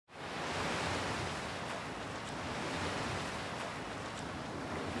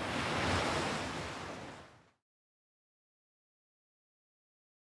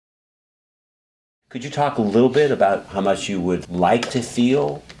Could you talk a little bit about how much you would like to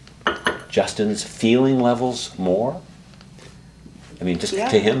feel Justin's feeling levels more? I mean, just to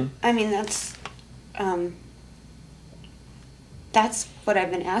him? I mean, that's what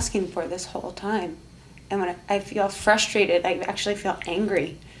I've been asking for this whole time. And when I feel frustrated, I actually feel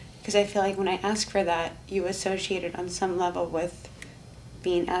angry. Because I feel like when I ask for that, you associate it on some level with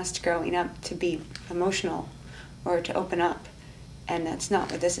being asked growing up to be emotional or to open up. And that's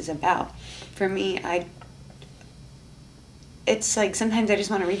not what this is about. For me, it's like sometimes I just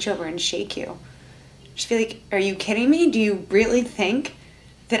want to reach over and shake you. Just feel like, are you kidding me? Do you really think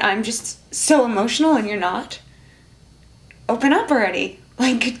that I'm just so emotional and you're not? Open up already.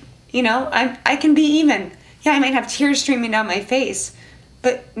 Like, you know, I can be even. Yeah, I might have tears streaming down my face,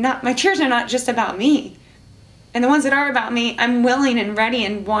 but my tears are not just about me. And the ones that are about me, I'm willing and ready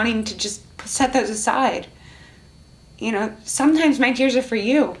and wanting to just set those aside. You know, sometimes my tears are for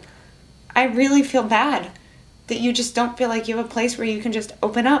you. I really feel bad that you just don't feel like you have a place where you can just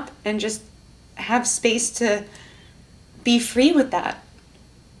open up and just have space to be free with that.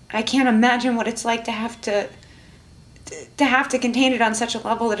 I can't imagine what it's like to have to contain it on such a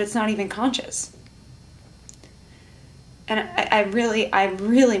level that it's not even conscious. And I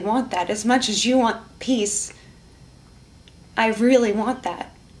really want that. As much as you want peace, I really want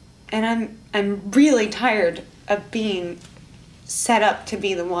that. And I'm really tired of being set up to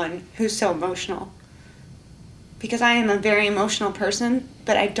be the one who's so emotional. Because I am a very emotional person,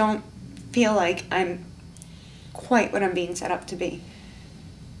 but I don't feel like I'm quite what I'm being set up to be.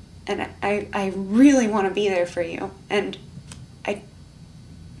 And I really want to be there for you. And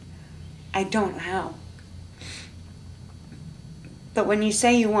I don't know how. But when you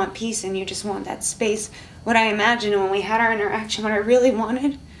say you want peace and you just want that space, what I imagined when we had our interaction, what I really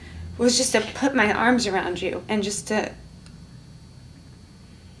wanted was just to put my arms around you and just to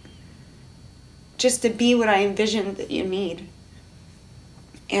be what I envisioned that you need.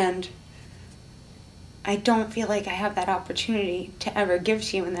 And I don't feel like I have that opportunity to ever give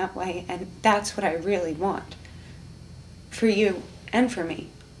to you in that way, and that's what I really want for you and for me.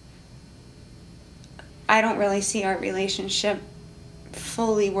 I don't really see our relationship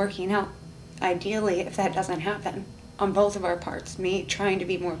fully working out ideally if that doesn't happen on both of our parts, me trying to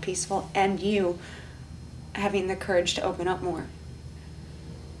be more peaceful and you having the courage to open up more.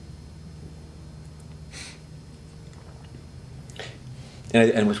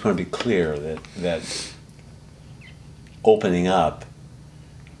 And I just want to be clear that opening up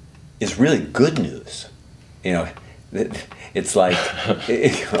is really good news. You know, it's like,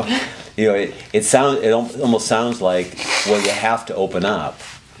 it almost sounds like, well, you have to open up.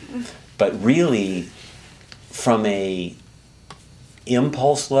 But really, from a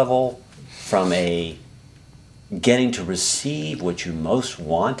impulse level, from a getting to receive what you most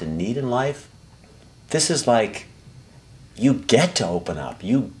want and need in life, this is like, you get to open up.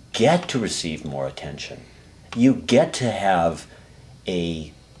 You get to receive more attention. You get to have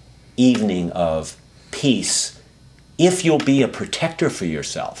a evening of peace if you'll be a protector for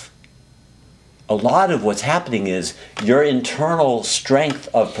yourself. A lot of what's happening is your internal strength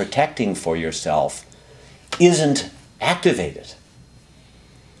of protecting for yourself isn't activated.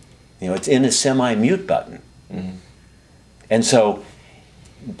 You know, it's in a semi-mute button. Mm-hmm. And so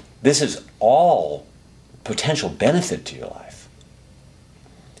this is all potential benefit to your life.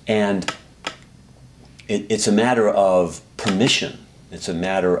 And it's a matter of permission. It's a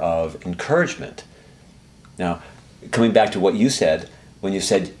matter of encouragement. Now, coming back to what you said, when you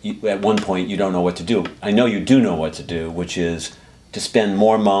said at one point you don't know what to do, I know you do know what to do, which is to spend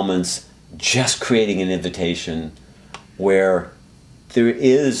more moments just creating an invitation where there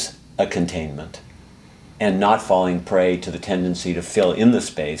is a containment and not falling prey to the tendency to fill in the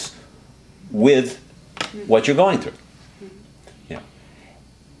space with what you're going through. Yeah.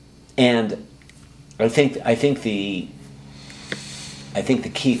 And I think the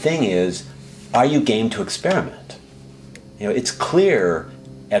key thing is, are you game to experiment? You know, it's clear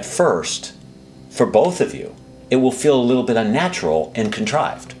at first for both of you, it will feel a little bit unnatural and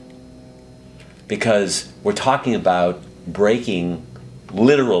contrived. Because we're talking about breaking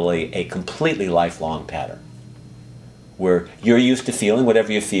literally a completely lifelong pattern where you're used to feeling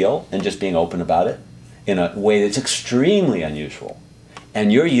whatever you feel and just being open about it in a way that's extremely unusual.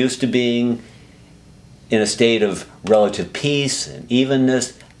 And you're used to being in a state of relative peace and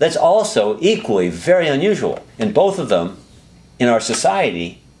evenness that's also equally very unusual. And both of them in our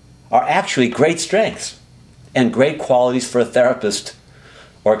society are actually great strengths and great qualities for a therapist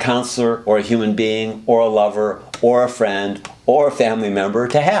or a counselor or a human being or a lover or a friend or a family member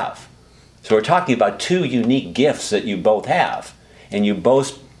to have. So we're talking about two unique gifts that you both have, and you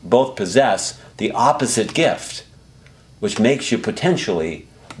both possess the opposite gift, which makes you potentially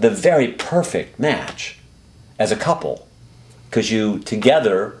the very perfect match as a couple, because you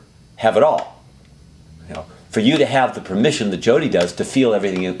together have it all. You know, for you to have the permission that Jody does to feel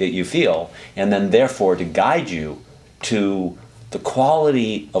everything that you feel, and then therefore to guide you to the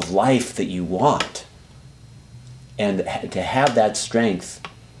quality of life that you want, and to have that strength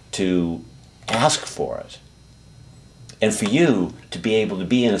to ask for it. And for you to be able to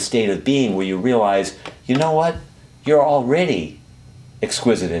be in a state of being where you realize, you know what, you're already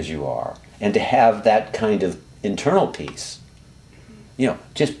exquisite as you are. And to have that kind of internal peace, you know,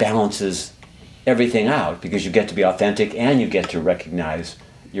 just balances everything out, because you get to be authentic and you get to recognize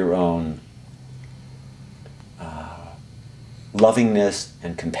your own lovingness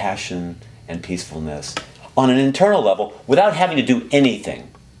and compassion and peacefulness on an internal level without having to do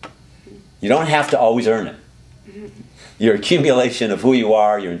anything. You don't have to always earn it. Your accumulation of who you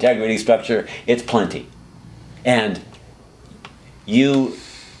are, your integrity structure, it's plenty. And you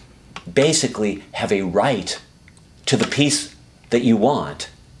basically have a right to the peace that you want,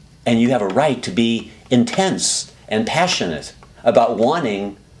 and you have a right to be intense and passionate about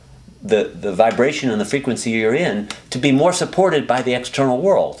wanting the vibration and the frequency you're in to be more supported by the external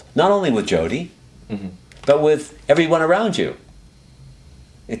world, not only with Jody, but with everyone around you.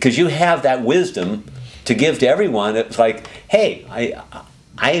 Because you have that wisdom to give to everyone. It's like, hey,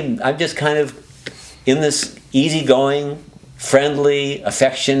 I'm just kind of in this easygoing, friendly,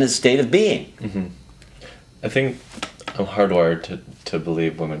 affectionate state of being. I think I'm hardwired to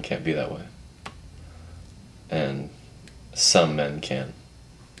believe women can't be that way. And some men can.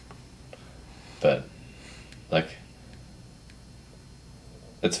 But, like,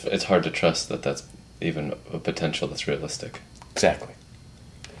 it's hard to trust that that's even a potential that's realistic. Exactly.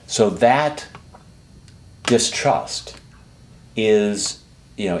 So that distrust is,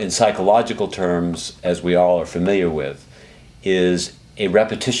 you know, in psychological terms, as we all are familiar with, is a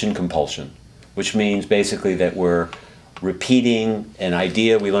repetition compulsion, which means basically that we're repeating an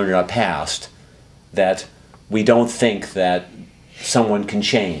idea we learned in our past, that we don't think that someone can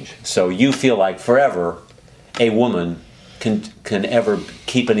change. So you feel like forever a woman can ever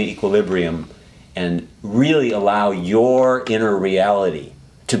keep an equilibrium and really allow your inner reality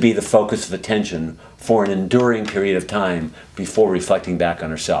to be the focus of attention for an enduring period of time before reflecting back on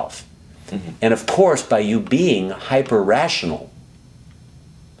herself. And of course, by you being hyper-rational,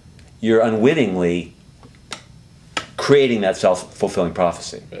 you're unwittingly creating that self-fulfilling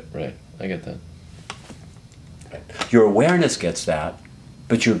prophecy. Right. I get that. Your awareness gets that,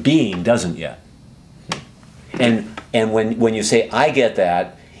 but your being doesn't yet. And when you say, I get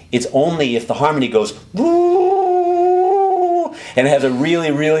that, it's only if the harmony goes, woo, and it has a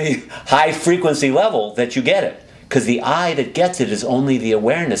really, really high frequency level that you get it. Because the I that gets it is only the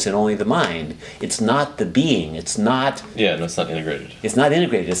awareness and only the mind. It's not the being. It's not... Yeah, no, it's not integrated. It's not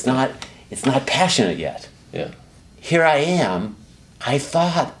integrated. It's not passionate yet. Yeah. Here I am. I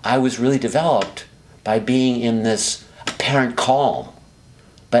thought I was really developed by being in this apparent calm.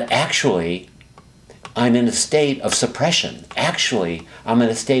 But actually, I'm in a state of suppression. Actually, I'm in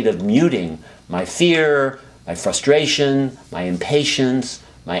a state of muting my fear, my frustration, my impatience,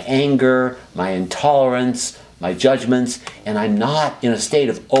 my anger, my intolerance, my judgments, and I'm not in a state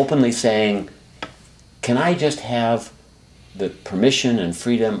of openly saying, can I just have the permission and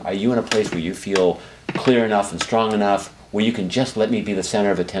freedom? Are you in a place where you feel clear enough and strong enough where you can just let me be the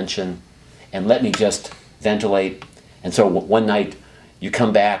center of attention and let me just ventilate? And so one night you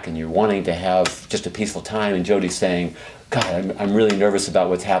come back and you're wanting to have just a peaceful time, and Jody's saying, God, I'm really nervous about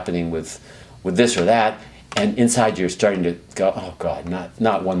what's happening with this or that, and inside you're starting to go, oh God,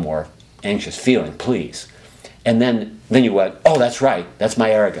 not one more anxious feeling, please. And then you went, oh, that's right, that's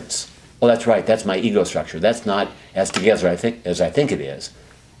my arrogance. Oh, that's right, that's my ego structure. That's not as together as I think it is.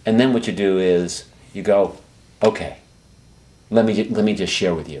 And then what you do is you go, okay, let me just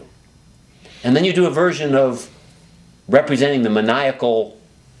share with you. And then you do a version of representing the maniacal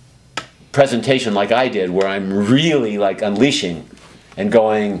presentation like I did, where I'm really like unleashing and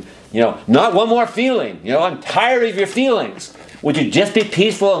going, you know, not one more feeling. You know, I'm tired of your feelings. Would you just be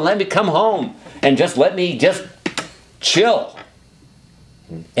peaceful and let me come home and just let me just chill?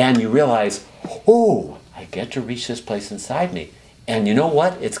 And you realize, oh, I get to reach this place inside me. And you know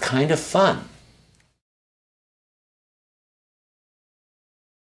what? It's kind of fun.